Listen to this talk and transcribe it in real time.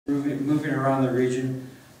moving around the region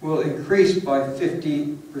will increase by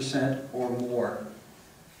 50% or more.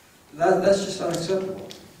 That's just unacceptable.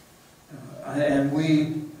 And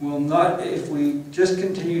we will not, if we just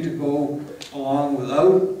continue to go along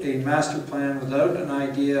without a master plan, without an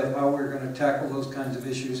idea of how we're going to tackle those kinds of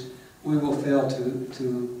issues, we will fail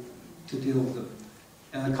to deal with them.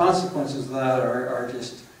 And the consequences of that are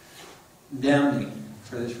just damning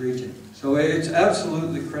for this region. So it's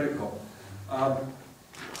absolutely critical.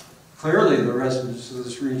 Clearly the residents of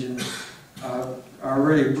this region are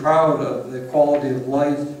really proud of the quality of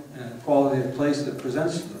life and quality of place that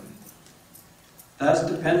presents to them. That's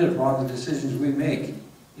dependent upon the decisions we make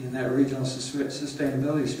in that regional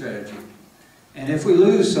sustainability strategy. And if we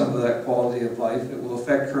lose some of that quality of life, it will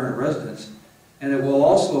affect current residents, and it will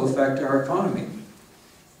also affect our economy.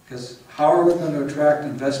 Because how are we going to attract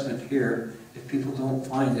investment here if people don't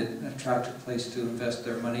find it an attractive place to invest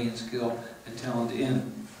their money and skill and talent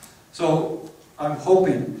in? So I'm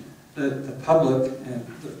hoping that the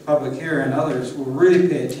public here and others will really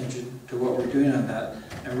pay attention to what we're doing on that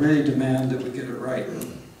and really demand that we get it right.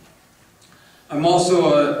 I'm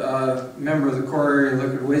also a member of the Core Area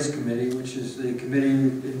Liquid Waste Committee, which is the committee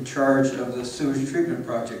in charge of the sewage treatment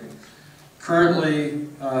project. Currently,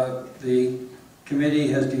 the committee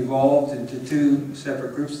has devolved into two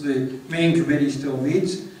separate groups. The main committee still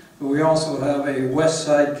meets, but we also have a West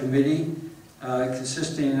Side committee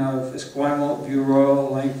consisting of Esquimalt, View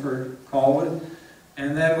Royal, Langford, Colwood,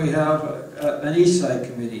 and then we have an East Side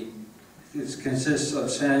committee. It consists of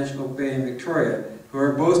Saanich, Oak Bay, and Victoria, who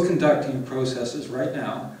are both conducting processes right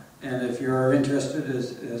now. And if you're interested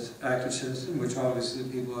as active citizen, which obviously the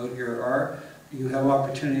people out here are, you have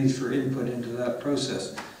opportunities for input into that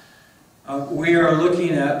process. We are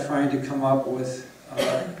looking at trying to come up with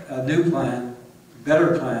a new plan,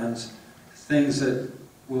 better plans, things that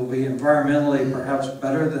will be environmentally perhaps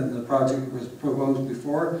better than the project was proposed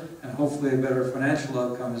before, and hopefully a better financial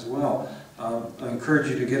outcome as well. I encourage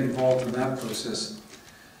you to get involved in that process.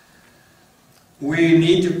 We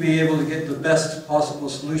need to be able to get the best possible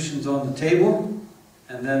solutions on the table,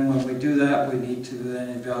 and then when we do that, we need to then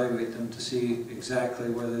evaluate them to see exactly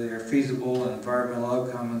whether they are feasible and environmental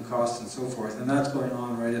outcome and cost and so forth, and that's going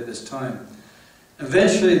on right at this time.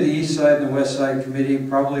 Eventually, the East Side and the West Side Committee,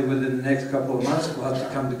 probably within the next couple of months, will have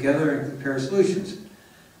to come together and compare solutions.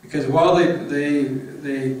 Because while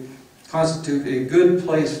they constitute a good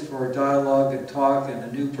place for dialogue and talk and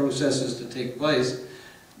the new processes to take place,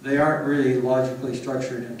 they aren't really logically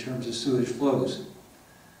structured in terms of sewage flows.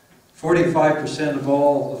 45% of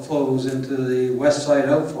all the flows into the West Side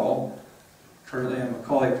outfall, currently on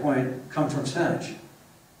Macaulay Point, come from Saanich.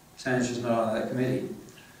 Saanich is not on that committee.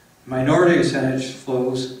 Minority of Saanich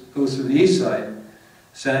flows go through the East Side.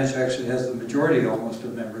 Saanich actually has the majority almost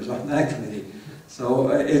of members on that committee. So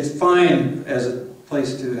it's fine as a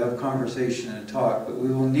place to have conversation and talk, but we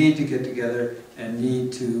will need to get together and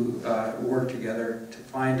need to work together to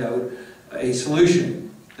find out a solution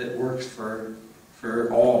that works for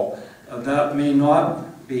all. That may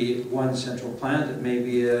not be one central plant, it may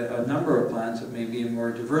be a number of plants, it may be a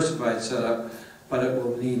more diversified setup, but it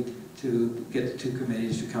will need to get the two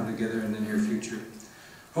committees to come together in the near future.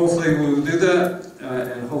 Hopefully we will do that,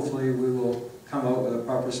 and hopefully we will come out with a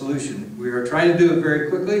proper solution. We are trying to do it very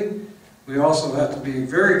quickly. We also have to be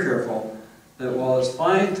very careful that while it's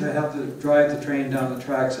fine to have to drive the train down the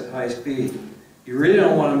tracks at high speed, you really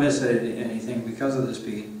don't want to miss anything because of the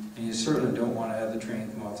speed, and you certainly don't want to have the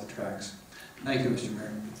train come off the tracks. Thank you, Mr.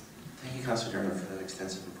 Mayor. Thank you, Councillor Dermott, for that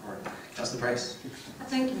extensive report. Councillor Bryce.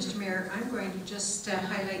 Thank you, Mr. Mayor. I'm going to just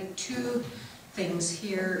highlight two things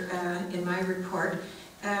here in my report.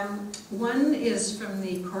 One is from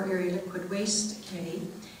the Core Area Liquid Waste Committee,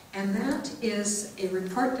 and that is a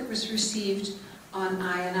report that was received on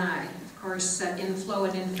I&I, of course, inflow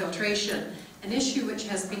and infiltration, an issue which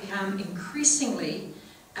has become increasingly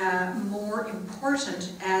more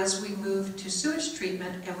important as we move to sewage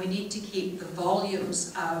treatment, and we need to keep the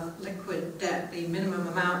volumes of liquid, the minimum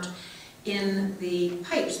amount, in the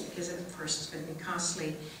pipes, because it, of course, is going to be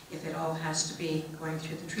costly if it all has to be going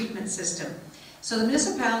through the treatment system. So the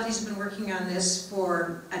municipalities have been working on this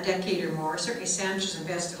for a decade or more. Certainly Saanich has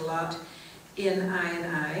invested a lot in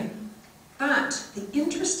I&I. But the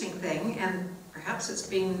interesting thing, and perhaps it's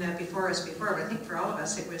been before us before, but I think for all of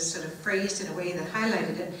us it was sort of phrased in a way that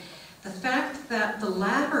highlighted it, the fact that the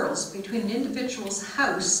laterals between an individual's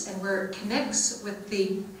house and where it connects with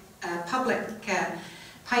the public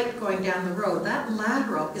pipe going down the road, that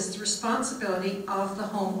lateral is the responsibility of the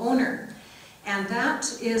homeowner. And that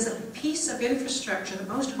is a piece of infrastructure that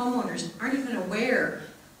most homeowners aren't even aware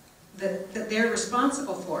that they're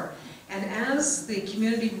responsible for. And as the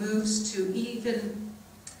community moves to even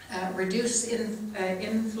reduce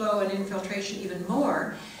inflow and infiltration even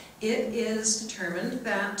more, it is determined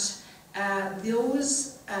that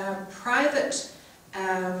those private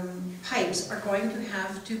pipes are going to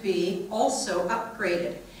have to be also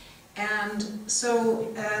upgraded. And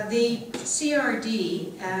so the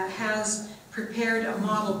CRD has prepared a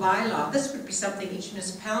model bylaw. This would be something each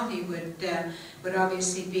municipality would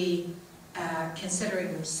obviously be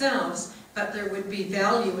considering themselves, but there would be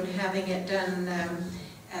value in having it done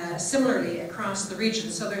similarly across the region.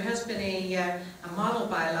 So there has been a model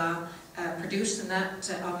bylaw produced, and that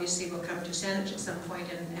obviously will come to Saanich at some point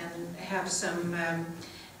and have some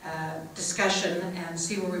discussion and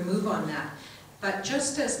see where we move on that. But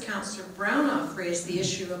just as Councillor Brownoff raised the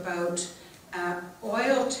issue about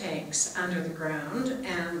oil tanks under the ground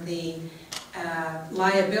and the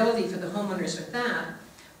liability for the homeowners with that,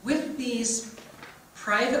 with these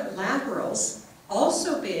private laterals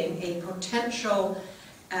also being a potential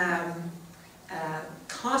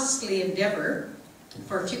costly endeavor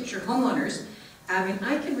for future homeowners, I mean,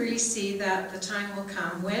 I can really see that the time will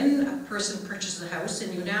come when a person purchases a house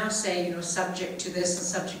and you now say, you know, subject to this and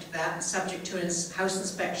subject to that and subject to house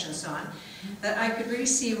inspection and so on, that I could really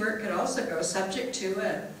see where it could also go subject to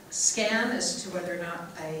a scan as to whether or not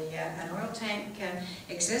an oil tank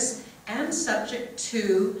exists, and subject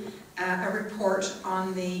to a report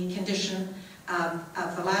on the condition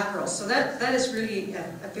of the lateral. So that is really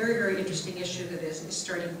a very, very interesting issue that is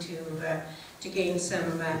starting to gain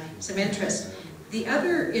some interest. The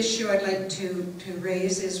other issue I'd like to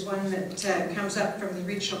raise is one that comes up from the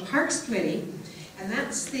Regional Parks Committee, and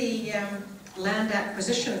that's the Land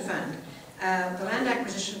Acquisition Fund. The Land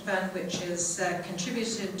Acquisition Fund, which is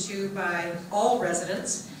contributed to by all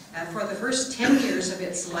residents. For the first 10 years of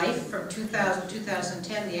its life, from 2000 to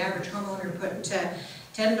 2010, the average homeowner put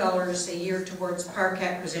 $10 a year towards park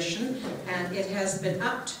acquisition, and it has been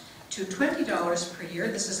upped to $20 per year.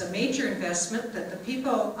 This is a major investment that the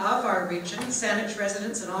people of our region, Saanich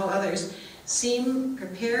residents and all others, seem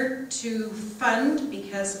prepared to fund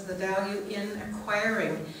because of the value in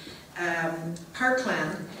acquiring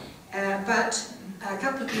parkland. But a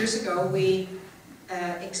couple of years ago we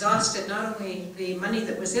exhausted not only the money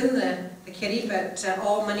that was in the kitty, but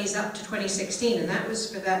all monies up to 2016, and that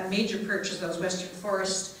was for that major purchase of those Western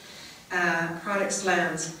Forest Products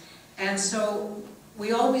lands. And so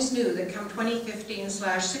we always knew that come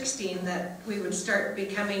 2015/16 that we would start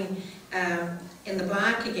becoming in the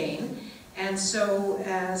black again. And so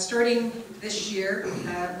starting this year,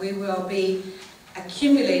 we will be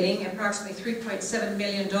accumulating approximately $3.7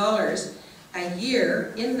 million a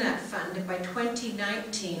year in that fund, and by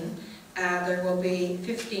 2019 there will be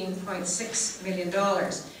 $15.6 million.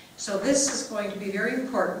 So this is going to be very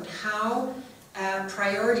important, how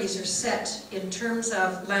priorities are set in terms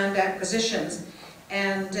of land acquisitions.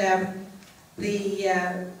 And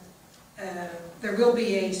there will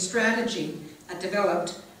be a strategy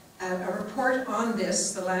developed, a report on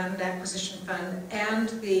this, the Land Acquisition Fund, and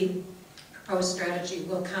the proposed strategy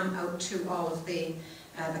will come out to all of the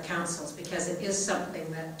councils, because it is something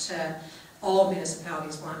that all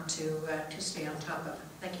municipalities want to stay on top of.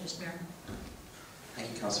 Thank you, Mr. Mayor.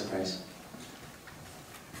 Thank you, Councillor Price.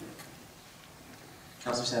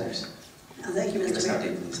 Councillor Sanders. Thank you, Mr. Mayor. Give us an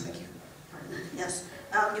update, please. Thank you. Yes,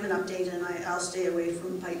 I'll give an update, and I'll stay away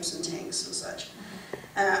from pipes and tanks and such.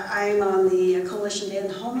 I'm on the Coalition to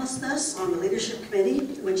End Homelessness on the Leadership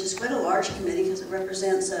Committee, which is quite a large committee because it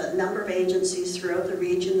represents a number of agencies throughout the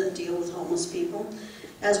region that deal with homeless people,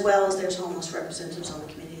 as well as there's homeless representatives on the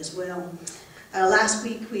committee as well. Last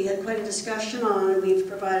week we had quite a discussion on, we've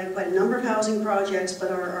provided quite a number of housing projects,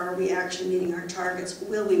 but are we actually meeting our targets?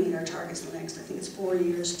 Will we meet our targets in the next, I think it's 4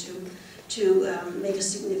 years, to make a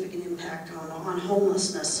significant impact on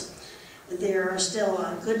homelessness? There are still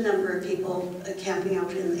a good number of people camping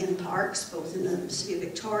out in parks, both in the city of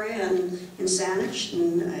Victoria and in Saanich,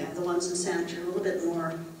 and the ones in Saanich are a little bit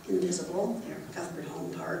more invisible. They're Cuthbert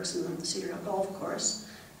Home Parks and the Cedar Hill Golf Course.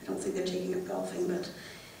 I don't think they're taking up golfing, but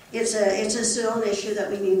it's still an issue that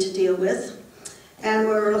we need to deal with. And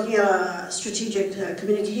we're looking at a strategic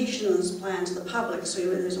communications plan to the public, so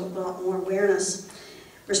there's a lot more awareness.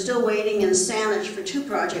 We're still waiting in Saanich for 2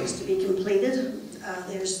 projects to be completed.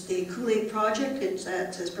 There's the Kool-Aid project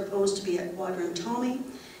that is proposed to be at Quadrant Tommy,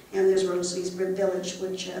 and there's Rosie's Village,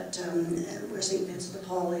 which at where St. Vincent de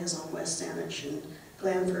Paul is on West Saanich and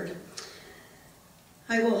Glanford.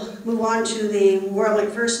 I will move on to the Royal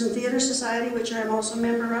McPherson Theatre Society, which I'm also a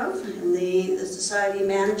member of, and the society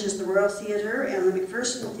manages the Royal Theatre and the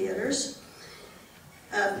McPherson Theatres.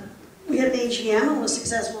 We had an AGM and was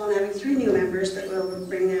successful in having 3 new members that will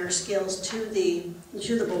bring their skills to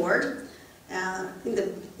the board. I think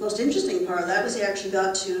the most interesting part of that was they actually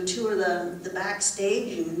got to tour the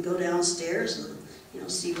backstage and go downstairs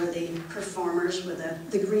and see where the performers with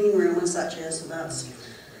the green room and such is. So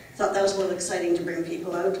thought that was a little exciting to bring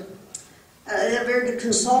people out. They had a very good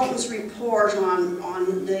consultants report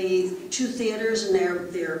on the 2 theatres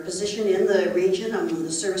and their position in the region and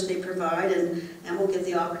the service they provide, and will give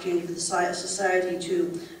the opportunity for the society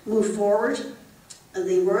to move forward.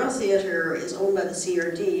 The Royal Theatre is owned by the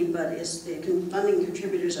CRD, but the funding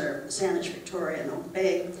contributors are Saanich, Victoria, and Oak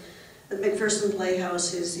Bay. The McPherson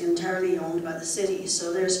Playhouse is entirely owned by the city,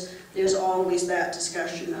 so there's always that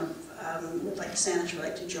discussion of would Saanich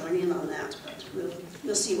like to join in on that, but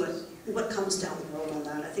we'll see what comes down the road on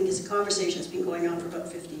that. I think it's a conversation that's been going on for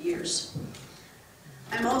about 50 years.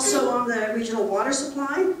 I'm also on the regional water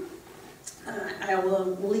supply. I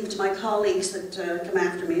will leave it to my colleagues that come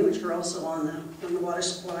after me, which are also on the water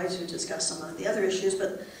supply, to discuss some of the other issues.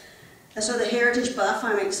 But so the Heritage Buff,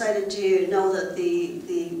 I'm excited to know that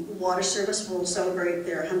the water service will celebrate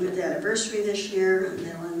their 100th anniversary this year, and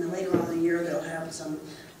then later on in the year they'll have some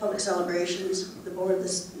public celebrations. The board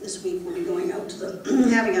this week will be going out to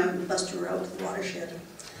having a bus tour out to the watershed.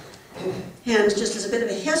 And just as a bit of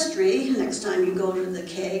a history, next time you go to the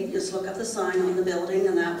keg, just look up the sign on the building,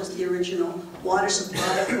 and that was the original water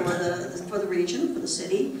supply for the region, for the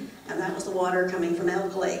city, and that was the water coming from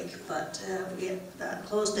Elk Lake. But that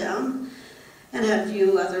closed down and had a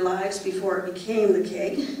few other lives before it became the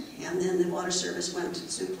keg, and then the water service went to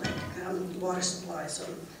Soup Lake water supply. So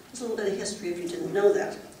there's a little bit of history if you didn't know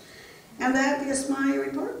that. And that is my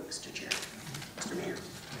report, Mr. Chair, Mr. Mayor.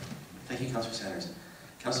 Thank you, Councillor Sanders.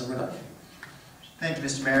 Councillor Murdoch. Thank you,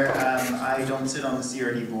 Mr. Mayor. I don't sit on the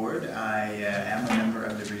CRD board. I am a member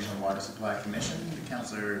of the Regional Water Supply Commission.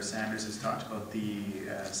 Councillor Sanders has talked about the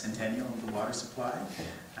centennial of the water supply,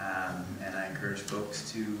 and I encourage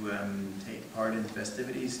folks to take part in the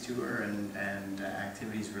festivities, tour, and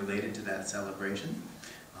activities related to that celebration.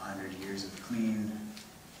 100 years of clean,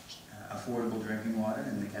 affordable drinking water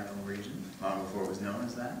in the capital region, long before it was known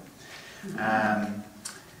as that.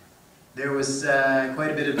 There was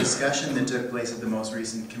quite a bit of discussion that took place at the most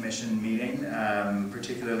recent commission meeting,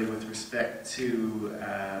 particularly with respect to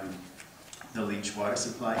the Leach water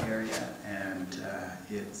supply area and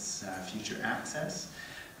its future access.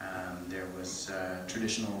 There was a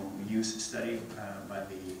traditional use study by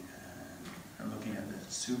looking at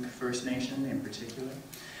the Souk First Nation in particular.